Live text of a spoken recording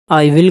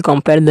I will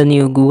compare the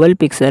new Google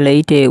Pixel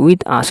 8a with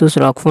Asus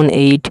ROG Phone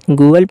 8.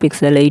 Google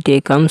Pixel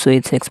 8a comes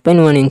with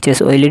 6.1 inches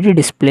OLED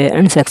display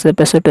and success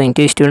ratio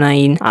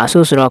 20:9.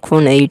 Asus ROG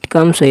Phone 8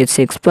 comes with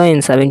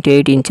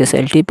 6.78 inches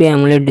LTP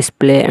AMOLED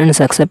display and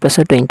success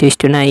ratio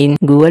 20:9.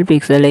 Google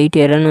Pixel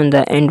 8a run on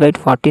the Android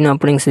 14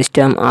 operating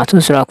system.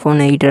 Asus ROG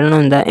Phone 8 run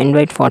on the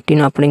Android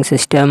 14 operating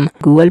system.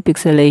 Google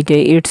Pixel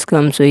 8a it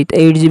comes with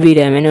 8GB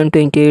RAM and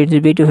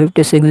 128GB to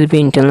 56GB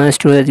internal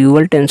storage.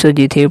 Google Tensor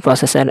G3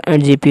 processor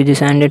and GPU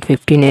designed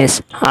 15S.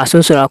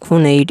 Asus ROG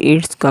Phone 8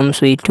 it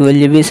comes with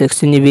 12GB,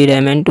 16GB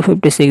RAM and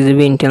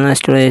 256GB internal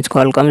storage.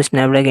 Qualcomm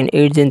Snapdragon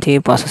 8 Gen 3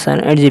 processor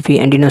and GPU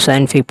Adreno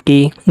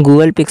 750.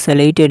 Google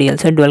Pixel 8 real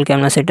set dual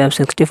camera setup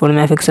 64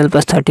 MP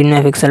plus 13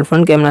 MP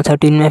front camera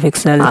 13 MP.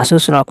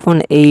 Asus ROG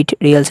Phone 8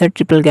 real set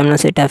triple camera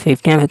setup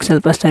 50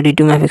 MP plus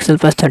 32 MP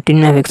plus 13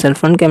 MP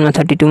front camera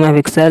 32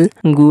 MP.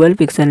 Google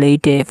Pixel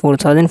 8a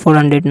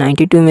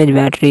 4492 mAh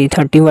battery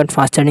 30W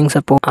fast charging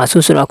support.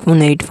 Asus ROG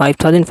Phone 8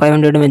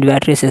 5500 mAh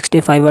battery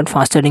 65W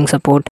fast charging support.